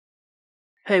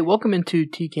Hey, welcome into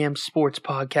TCAM's Sports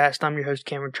Podcast. I'm your host,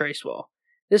 Cameron Tracewell.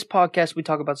 This podcast, we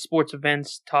talk about sports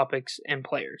events, topics, and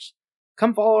players.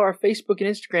 Come follow our Facebook and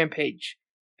Instagram page.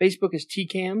 Facebook is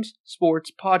TCAM's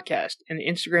Sports Podcast, and the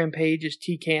Instagram page is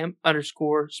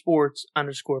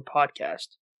TCAM_sports_podcast.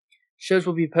 Shows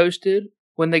will be posted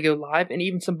when they go live, and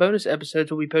even some bonus episodes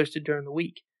will be posted during the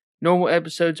week. Normal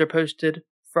episodes are posted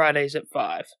Fridays at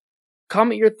 5.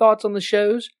 Comment your thoughts on the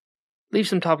shows. Leave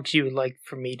some topics you would like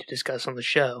for me to discuss on the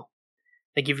show.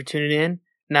 Thank you for tuning in.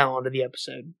 Now on to the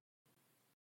episode.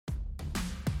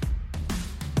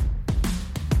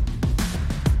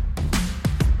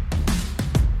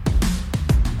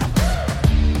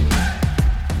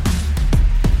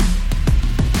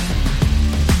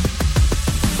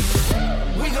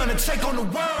 We're gonna take on the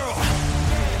world.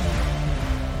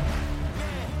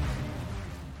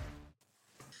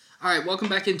 All right, welcome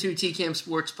back into TCAM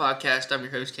Sports Podcast. I'm your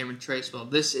host, Cameron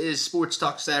Tracewell. This is Sports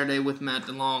Talk Saturday with Matt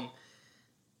Delong.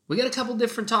 We got a couple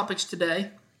different topics today.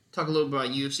 Talk a little bit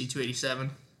about UFC 287.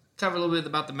 Cover a little bit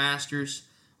about the Masters.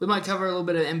 We might cover a little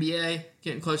bit of NBA,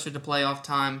 getting closer to playoff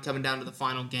time, coming down to the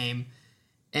final game.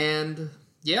 And,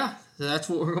 yeah, that's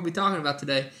what we're going to be talking about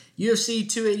today. UFC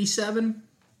 287,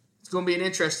 it's going to be an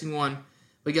interesting one.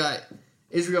 We got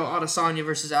Israel Adesanya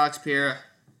versus Alex Pereira.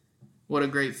 What a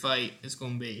great fight it's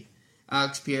going to be.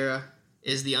 Alex Pereira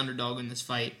is the underdog in this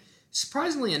fight.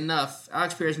 Surprisingly enough,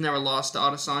 Alex Pereira's never lost to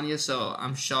Adesanya, so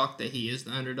I'm shocked that he is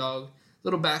the underdog.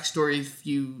 Little backstory, if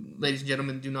you, ladies and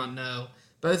gentlemen, do not know.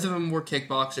 Both of them were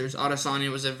kickboxers.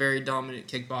 Adesanya was a very dominant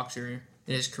kickboxer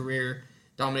in his career.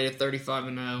 Dominated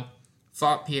 35-0.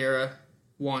 Fought Pereira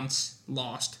once,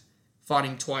 lost. Fought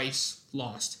him twice,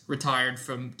 lost. Retired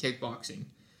from kickboxing.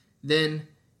 Then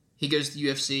he goes to the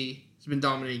UFC. He's been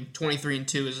dominating.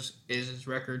 23-2 is his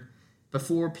record.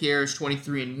 Before, Pierre's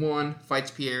 23-1,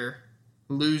 fights Pierre,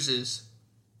 loses,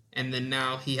 and then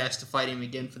now he has to fight him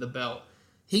again for the belt.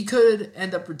 He could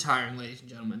end up retiring, ladies and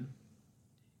gentlemen,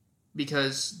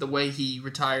 because the way he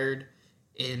retired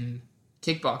in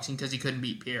kickboxing, because he couldn't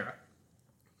beat Pierre.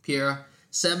 Pierre,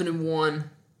 7-1.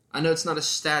 I know it's not a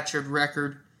statured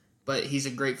record, but he's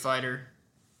a great fighter.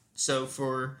 So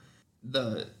for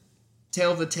the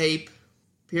tail of the tape,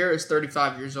 Pierre is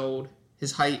 35 years old.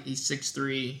 His height, he's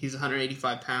 6'3", he's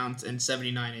 185 pounds, and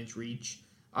 79-inch reach.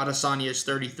 Adesanya is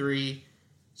 33,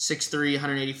 6'3",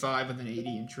 185, with an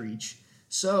 80-inch reach.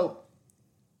 So,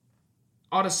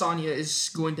 Adesanya is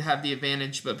going to have the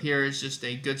advantage, but Pierre is just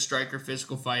a good striker,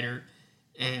 physical fighter.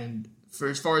 And for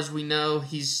as far as we know,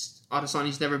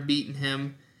 Adesanya's never beaten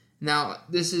him. Now,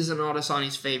 this is in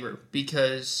Adesanya's favor,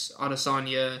 because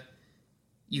Adesanya,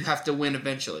 you have to win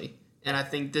eventually. And I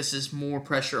think this is more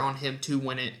pressure on him to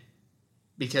win it,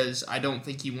 because I don't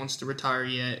think he wants to retire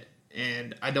yet,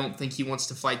 and I don't think he wants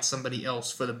to fight somebody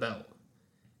else for the belt.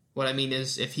 What I mean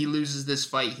is, if he loses this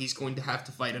fight, he's going to have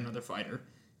to fight another fighter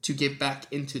to get back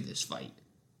into this fight,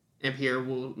 and Pierre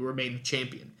will remain the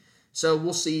champion. So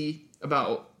we'll see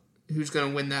about who's going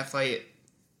to win that fight.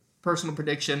 Personal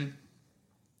prediction,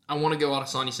 I want to go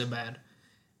Adesanya so bad,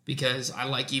 because I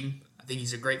like him. I think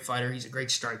he's a great fighter. He's a great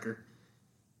striker.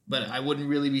 But I wouldn't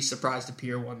really be surprised if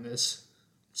Pierre won this.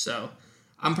 So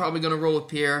I'm probably going to roll with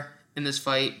Pierre in this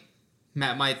fight.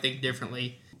 Matt might think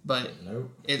differently, but Nope.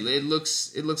 it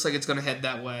looks like it's going to head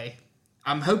that way.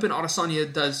 I'm hoping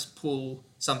Adesanya does pull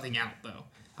something out, though.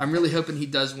 I'm really hoping he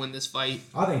does win this fight.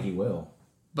 I think he will.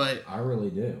 But I really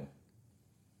do.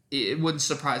 it wouldn't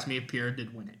surprise me if Pierre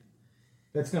did win it.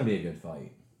 That's going to be a good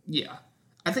fight. Yeah.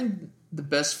 I think the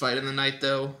best fight of the night,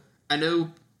 though, I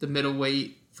know the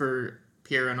middleweight for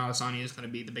Pierre and Adesanya is going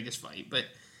to be the biggest fight, but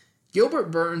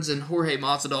Gilbert Burns and Jorge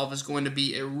Masvidal is going to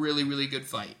be a really, really good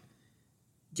fight.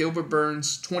 Gilbert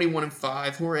Burns,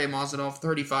 21-5. Jorge Masvidal,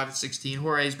 35-16.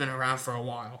 Jorge's been around for a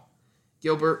while.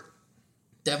 Gilbert,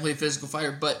 definitely a physical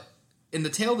fighter, but in the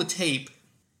tail of the tape,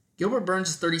 Gilbert Burns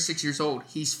is 36 years old.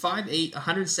 He's 5'8",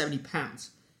 170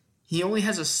 pounds. He only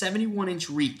has a 71-inch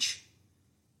reach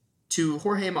to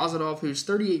Jorge Masvidal, who's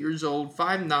 38 years old,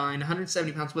 5'9",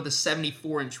 170 pounds, with a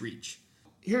 74-inch reach.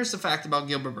 Here's the fact about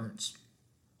Gilbert Burns.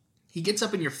 He gets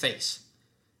up in your face,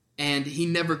 and he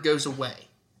never goes away.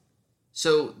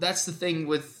 So that's the thing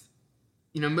with,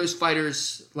 most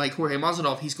fighters like Jorge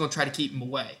Masvidal, he's going to try to keep him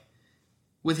away.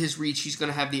 With his reach, he's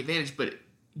going to have the advantage, but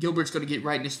Gilbert's going to get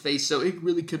right in his face, so it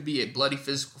really could be a bloody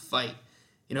physical fight.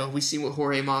 We've seen what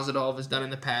Jorge Masvidal has done in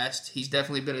the past. He's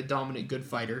definitely been a dominant, good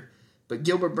fighter. But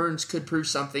Gilbert Burns could prove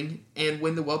something and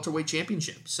win the welterweight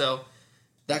championship. So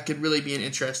that could really be an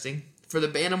interesting. For the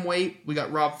bantamweight, we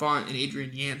got Rob Font and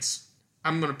Adrian Yance.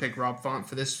 I'm going to pick Rob Font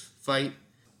for this fight.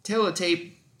 Tail of the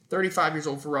tape, 35 years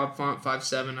old for Rob Font,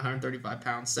 5'7", 135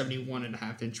 pounds,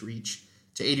 71.5-inch reach.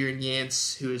 to Adrian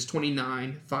Yance, who is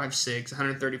 29, 5'6",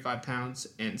 135 pounds,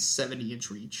 and 70-inch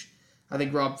reach. I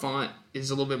think Rob Font is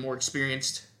a little bit more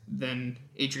experienced than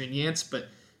Adrian Yance, but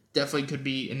definitely could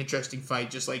be an interesting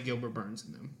fight, just like Gilbert Burns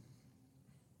in them.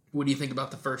 What do you think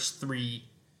about the first 3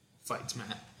 fights,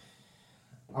 Matt?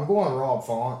 I'm going Rob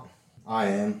Font. I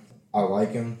am. I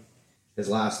like him. His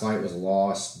last fight was a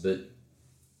loss, but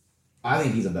I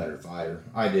think he's a better fighter.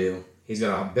 I do. He's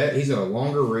got a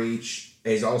longer reach.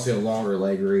 He's also a longer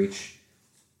leg reach.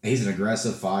 He's an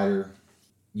aggressive fighter.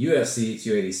 UFC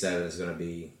 287 is going to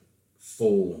be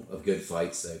full of good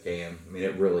fights, though, Cam. I mean,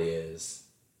 it really is.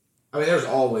 I mean, there's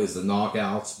always the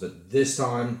knockouts, but this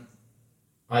time,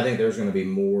 I think there's going to be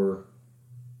more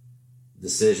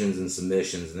decisions and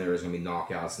submissions than there is going to be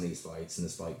knockouts in these fights, in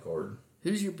this fight card.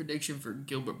 Who's your prediction for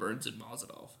Gilbert Burns and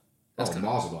Mazadov?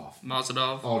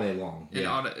 Mazadov. All day long.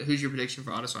 And who's your prediction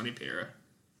for Adesanya Pereira?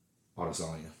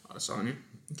 Adesanya.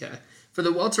 Okay. For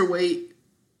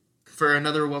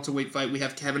another welterweight fight, we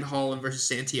have Kevin Holland versus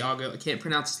Santiago. I can't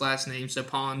pronounce his last name, so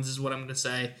Pons is what I'm going to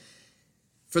say.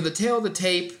 For the tail of the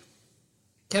tape,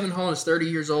 Kevin Holland is 30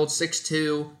 years old,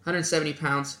 6'2", 170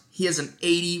 pounds. He has an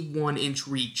 81-inch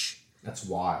reach. That's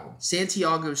wild.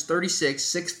 Santiago's 36,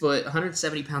 6 foot,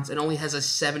 170 pounds, and only has a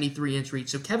 73-inch reach.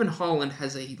 So Kevin Holland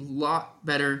has a lot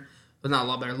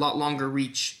longer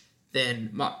reach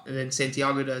than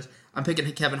Santiago does. I'm picking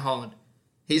Kevin Holland.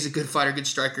 He's a good fighter, good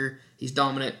striker. He's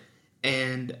dominant.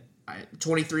 And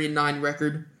 23-9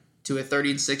 record to a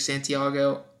 30-6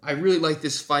 Santiago. I really like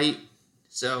this fight.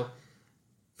 So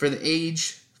for the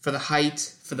age, for the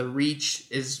height, for the reach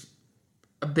is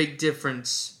a big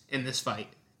difference in this fight.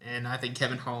 And I think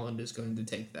Kevin Holland is going to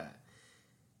take that.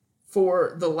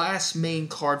 For the last main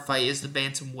card fight is the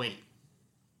bantamweight.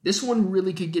 This one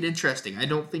really could get interesting. I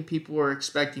don't think people are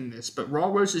expecting this, but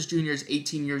Raul Rosas Jr. is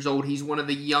 18 years old. He's one of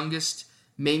the youngest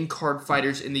main card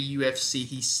fighters in the UFC.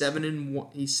 He's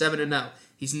 7-1. He's 7-0.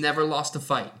 He's never lost a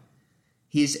fight.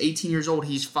 He is 18 years old.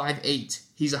 He's 5'8".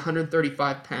 He's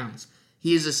 135 pounds.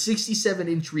 He is a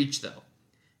 67-inch reach, though,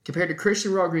 compared to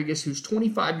Christian Rodriguez, who's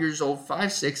 25 years old,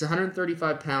 5'6",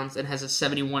 135 pounds, and has a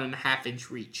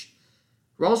 71.5-inch reach.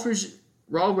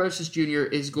 Raul Rosas Jr.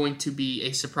 is going to be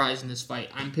a surprise in this fight.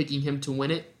 I'm picking him to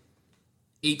win it.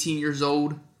 18 years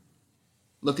old,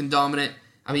 looking dominant.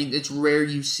 I mean, it's rare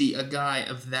you see a guy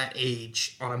of that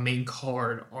age on a main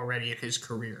card already in his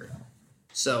career.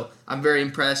 So I'm very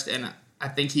impressed, and I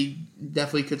think he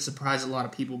definitely could surprise a lot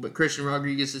of people. But Christian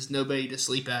Rodriguez is nobody to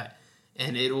sleep at,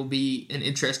 and it'll be an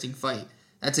interesting fight.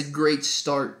 That's a great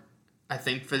start, I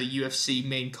think, for the UFC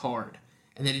main card.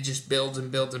 And then it just builds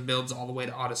and builds and builds all the way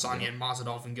to Adesanya and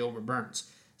Mazadov and Gilbert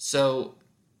Burns. So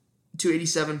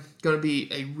 287, going to be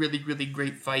a really, really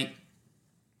great fight.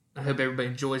 I hope everybody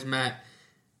enjoys, Matt.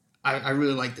 I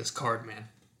really like this card, man.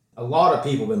 A lot of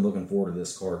people have been looking forward to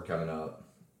this card coming up.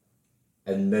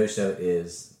 And most of it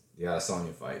is the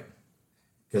Adesanya fight.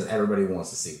 Because everybody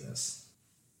wants to see this.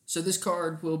 So this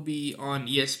card will be on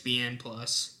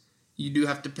ESPN+. You do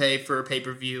have to pay for a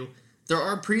pay-per-view. There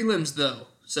are prelims, though.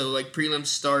 So, like, prelims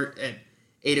start at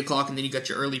 8 o'clock, and then you got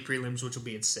your early prelims, which will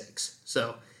be at 6.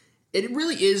 So, it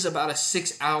really is about a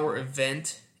 6-hour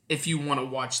event if you want to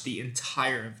watch the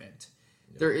entire event.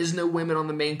 Yep. There is no women on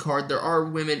the main card. There are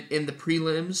women in the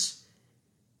prelims.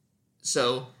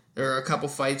 So, there are a couple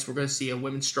fights. We're going to see a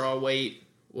women's strawweight.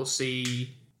 We'll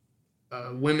see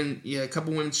a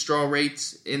couple women's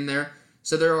strawweights in there.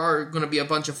 So, there are going to be a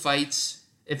bunch of fights.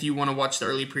 If you want to watch the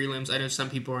early prelims, I know some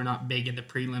people are not big into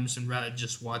prelims and rather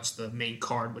just watch the main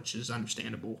card, which is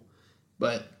understandable.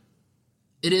 But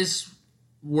it is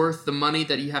worth the money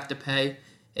that you have to pay.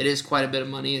 It is quite a bit of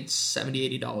money. It's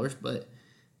 $70, $80. But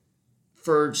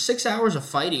for 6 hours of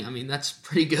fighting, I mean, that's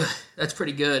pretty good. That's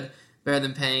pretty good. Better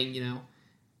than paying,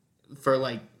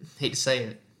 for, hate to say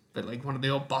it, but one of the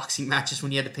old boxing matches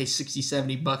when you had to pay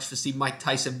 $60, $70 to see Mike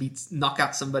Tyson knock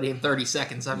out somebody in 30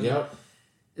 seconds. I mean, yep.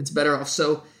 It's better off.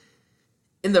 So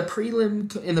in the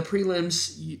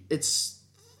prelims, it's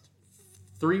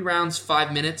 3 rounds,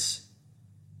 5 minutes,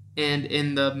 and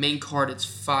in the main card, it's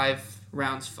 5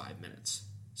 rounds, 5 minutes.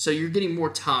 So you're getting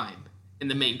more time in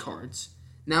the main cards.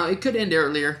 Now it could end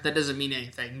earlier. That doesn't mean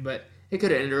anything, but it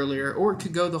could end earlier, or it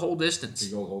could go the whole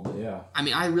distance. Yeah. I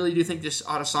mean, I really do think this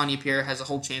Adesanya Pierre has a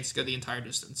whole chance to go the entire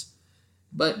distance,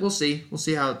 but we'll see. We'll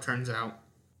see how it turns out.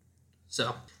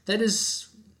 So that is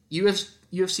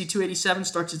UFC 287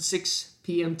 starts at 6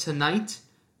 p.m. tonight.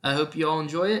 I hope you all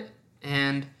enjoy it,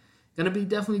 and going to be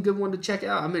definitely a good one to check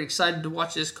out. I'm excited to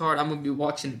watch this card. I'm going to be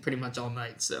watching it pretty much all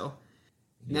night. So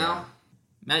now,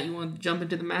 Matt, you want to jump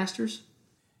into the Masters?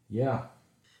 Yeah.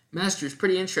 Masters,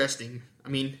 pretty interesting. I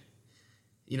mean,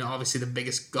 obviously the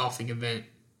biggest golfing event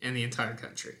in the entire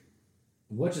country.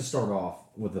 Let's just start off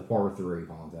with the par 3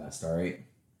 contest, all right?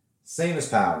 Seamus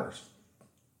Powers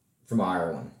from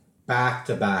Ireland.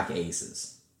 Back-to-back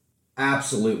aces.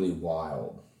 Absolutely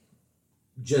wild.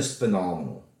 Just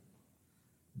phenomenal.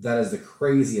 That is the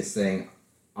craziest thing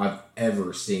I've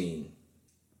ever seen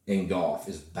in golf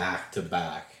is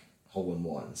back-to-back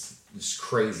hole-in-ones. Just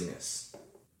craziness.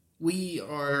 We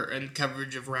are in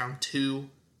coverage of round 2,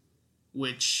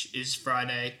 which is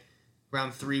Friday.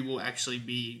 Round 3 will actually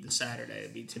be the Saturday.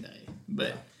 It'll be today.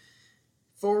 But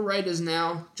for right as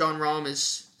now, John Rahm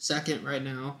is second right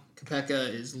now.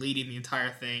 Koepka is leading the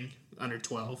entire thing, under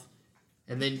 12.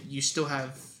 And then you still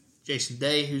have Jason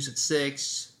Day, who's at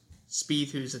 6.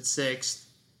 Spieth, who's at 6th.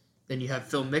 Then you have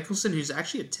Phil Mickelson, who's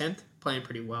actually at 10th, playing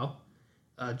pretty well.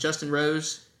 Justin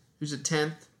Rose, who's at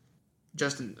 10th.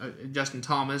 Justin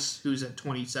Thomas, who's at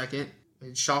 22nd.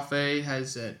 And Schauffele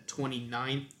has at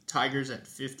 29th. Tiger's at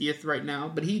 50th right now.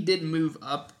 But he did move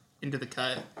up into the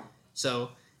cut.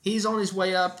 So he's on his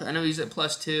way up. I know he's at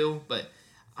 +2, but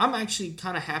I'm actually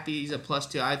kind of happy he's at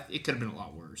 +2. It could have been a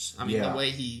lot worse. I mean, the way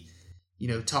he,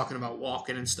 talking about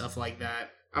walking and stuff like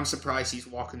that, I'm surprised he's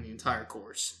walking the entire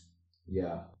course.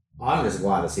 Yeah. I'm just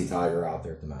glad to see Tiger out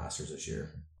there at the Masters this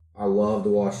year. I love to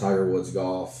watch Tiger Woods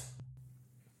golf.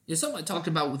 Something I talked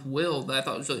about with Will that I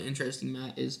thought was really interesting,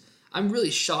 Matt, is I'm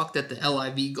really shocked that the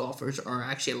LIV golfers are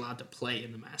actually allowed to play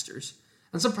in the Masters.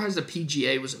 I'm surprised the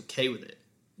PGA was okay with it.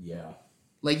 Yeah.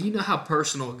 Like, how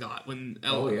personal it got when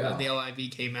the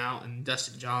LIV came out and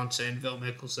Dustin Johnson, Phil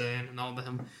Mickelson, and all of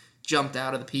them jumped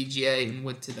out of the PGA and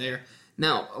went to there.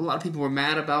 Now, a lot of people were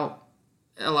mad about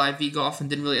LIV golf and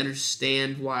didn't really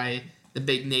understand why the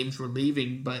big names were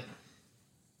leaving, but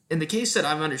in the case that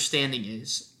I'm understanding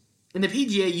is, in the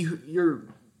PGA,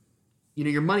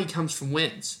 your money comes from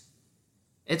wins.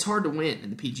 It's hard to win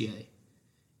in the PGA.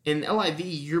 In LIV,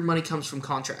 your money comes from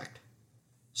contract.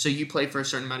 So you play for a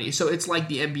certain amount of years. So it's like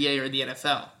the NBA or the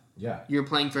NFL. Yeah. You're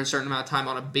playing for a certain amount of time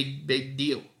on a big, big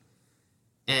deal.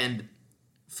 And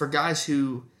for guys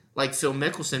who, like Phil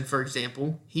Mickelson, for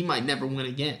example, he might never win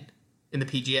again in the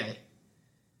PGA.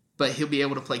 But he'll be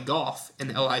able to play golf in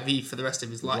the LIV for the rest of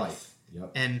his life.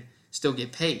 Yep. And still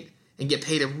get paid. And get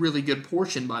paid a really good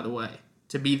portion, by the way,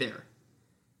 to be there.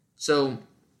 So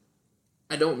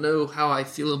I don't know how I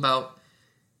feel about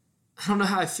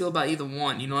either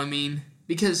one, you know what I mean?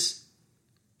 Because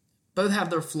both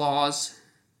have their flaws,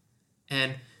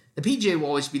 and the PGA will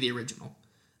always be the original.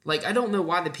 Like, I don't know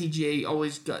why the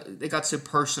PGA they got so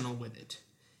personal with it.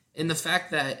 And the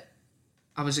fact that,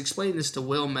 I was explaining this to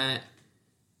Will, Matt,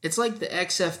 it's like the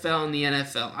XFL and the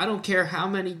NFL. I don't care how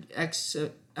many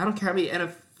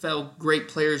NFL great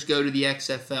players go to the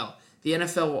XFL. The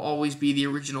NFL will always be the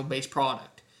original base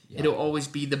product. Yep. It'll always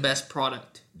be the best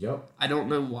product. Yep. I don't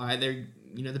know why the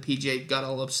PGA got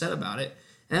all upset about it.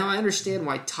 And now I understand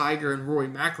why Tiger and Rory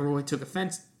McIlroy took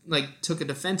a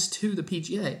defense to the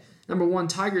PGA. Number one,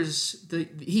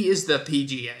 he is the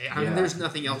PGA. I mean, there's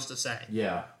nothing else to say.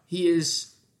 Yeah. He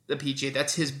is the PGA.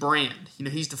 That's his brand.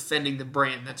 He's defending the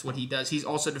brand. That's what he does. He's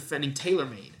also defending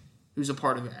TaylorMade, who's a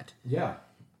part of that. Yeah.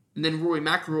 And then Rory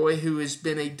McIlroy, who has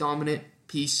been a dominant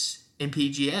piece in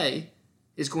PGA,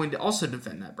 is going to also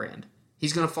defend that brand.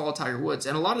 He's going to follow Tiger Woods.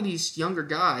 And a lot of these younger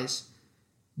guys,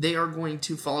 they are going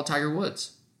to follow Tiger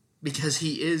Woods because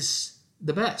he is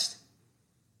the best.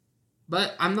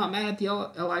 But I'm not mad at the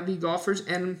LIV golfers,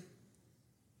 and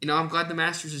I'm glad the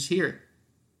Masters is here.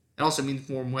 It also means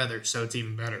warm weather, so it's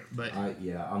even better. But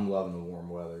I'm loving the warm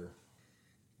weather.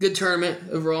 Good tournament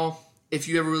overall. If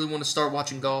you ever really want to start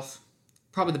watching golf,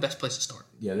 probably the best place to start.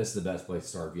 Yeah, this is the best place to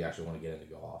start if you actually want to get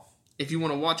into golf. If you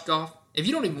want to watch golf, if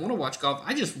you don't even want to watch golf,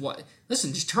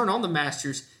 just turn on the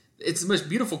Masters. It's the most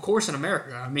beautiful course in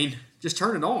America. I mean, just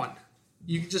turn it on.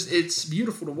 It's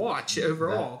beautiful to watch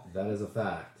overall. That is a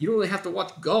fact. You don't really have to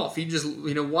watch golf. You just,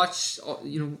 watch,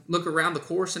 look around the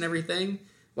course and everything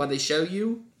while they show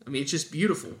you. I mean, it's just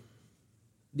beautiful.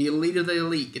 The elite of the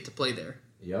elite get to play there.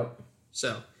 Yep.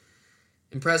 So,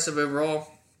 impressive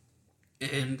overall.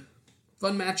 And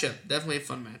fun matchup. Definitely a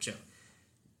fun matchup.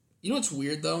 You know what's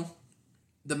weird, though?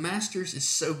 The Masters is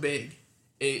so big,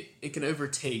 it can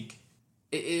overtake.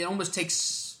 It almost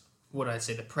takes,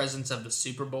 the presence of the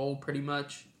Super Bowl, pretty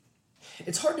much.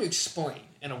 It's hard to explain,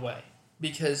 in a way,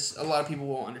 because a lot of people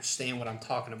won't understand what I'm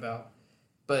talking about.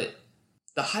 But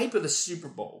the hype of the Super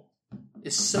Bowl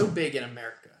is so big in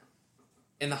America.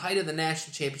 And the height of the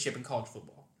national championship in college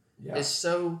football is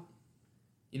so,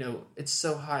 it's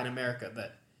so high in America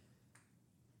that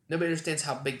nobody understands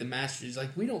how big the Masters is.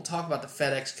 Like, we don't talk about the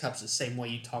FedEx Cups the same way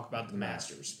you talk about the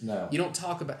Masters. No. You don't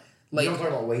talk about... You don't talk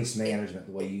about waste management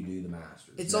the way you do the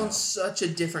Masters. It's on such a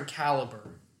different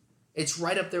caliber. It's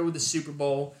right up there with the Super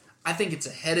Bowl. I think it's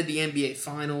ahead of the NBA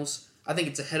Finals. I think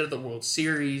it's ahead of the World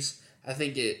Series. I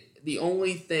think the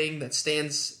only thing that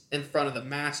stands in front of the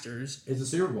Masters is the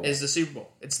Super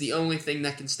Bowl. It's the only thing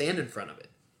that can stand in front of it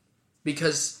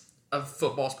because of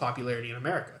football's popularity in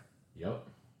America. Yep.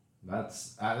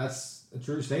 That's a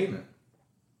true statement.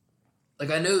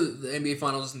 Like, I know the NBA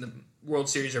Finals and the World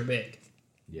Series are big.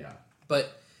 Yeah.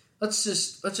 But let's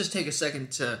just take a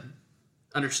second to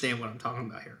understand what I'm talking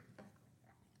about here.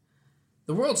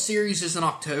 The World Series is in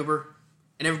October,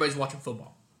 and everybody's watching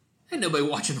football. Ain't nobody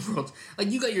watching the World.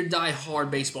 Like, you got your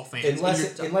die-hard baseball fans.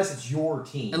 Unless it's your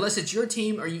team. Unless it's your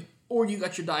team, or you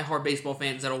got your die-hard baseball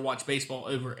fans that'll watch baseball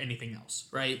over anything else,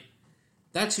 right?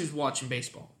 That's who's watching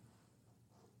baseball.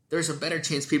 There's a better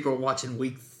chance people are watching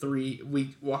week 6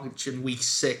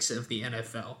 of the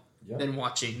NFL than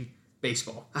watching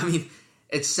baseball. I mean,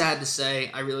 it's sad to say,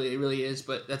 it really is,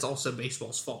 but that's also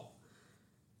baseball's fault.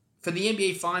 For the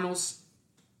NBA Finals,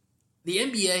 the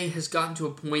NBA has gotten to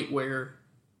a point where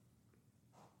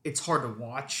it's hard to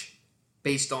watch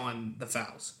based on the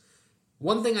fouls.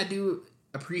 One thing I do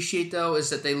appreciate, though, is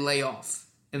that they lay off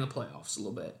in the playoffs a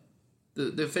little bit.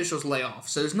 The officials lay off.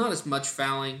 So there's not as much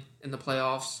fouling in the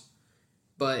playoffs,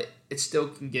 but it still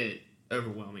can get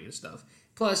overwhelming and stuff.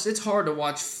 Plus, it's hard to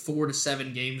watch 4 to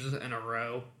 7 games in a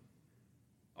row,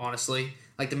 honestly.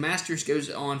 Like, the Masters goes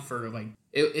on for,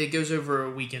 it goes over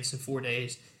a weekend, so 4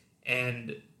 days,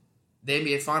 and the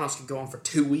NBA Finals can go on for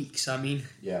 2 weeks. I mean,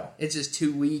 it's just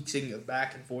 2 weeks and go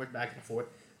back and forth, back and forth.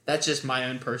 That's just my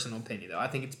own personal opinion, though. I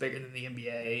think it's bigger than the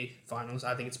NBA Finals.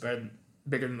 I think it's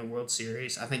bigger than the World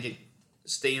Series. I think it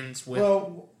stands with...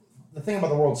 Well, the thing about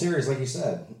the World Series, like you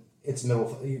said,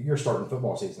 you're starting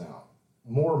football season out.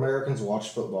 More Americans watch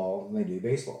football than they do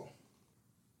baseball.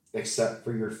 Except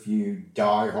for your few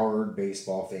die-hard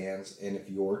baseball fans and if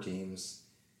your team's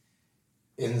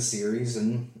in the series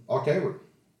in October.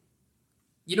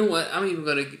 You know what? I'm even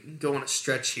going to go on a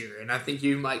stretch here, and I think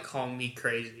you might call me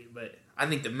crazy, but I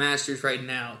think the Masters right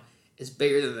now is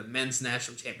bigger than the men's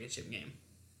national championship game.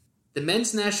 The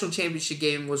men's national championship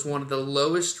game was one of the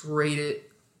lowest viewership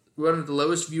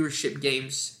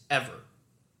games ever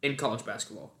in college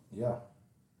basketball. Yeah.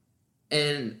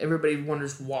 And everybody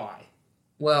wonders why.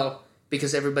 Well,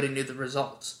 because everybody knew the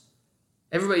results.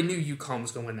 Everybody knew UConn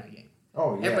was going to win that game.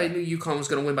 Oh, yeah. Everybody knew UConn was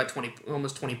going to win by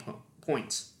almost 20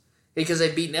 points. Because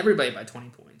they've beaten everybody by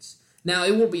 20 points. Now,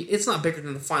 it's not bigger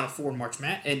than the Final Four in March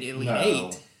and Elite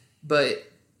Eight,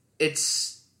 but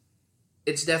it's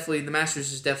definitely, the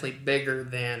Masters is definitely bigger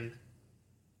than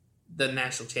the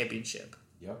national championship.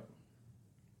 Yep.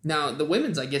 Now, the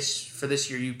women's, I guess, for this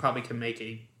year, you probably can make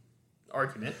a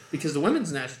argument, because the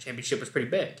women's national championship was pretty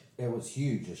big. It was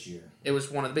huge this year. It was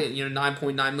one of the big,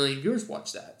 9.9 million viewers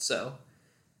watched that, so,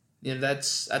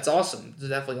 that's awesome. It's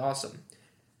definitely awesome.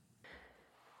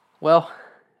 Well,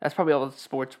 that's probably all the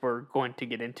sports we're going to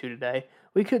get into today.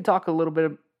 We could talk a little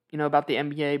bit, about the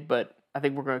NBA, but I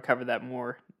think we're going to cover that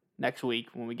more next week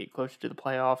when we get closer to the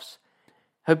playoffs.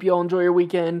 Hope you all enjoy your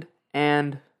weekend,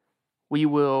 and we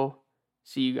will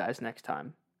see you guys next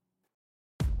time.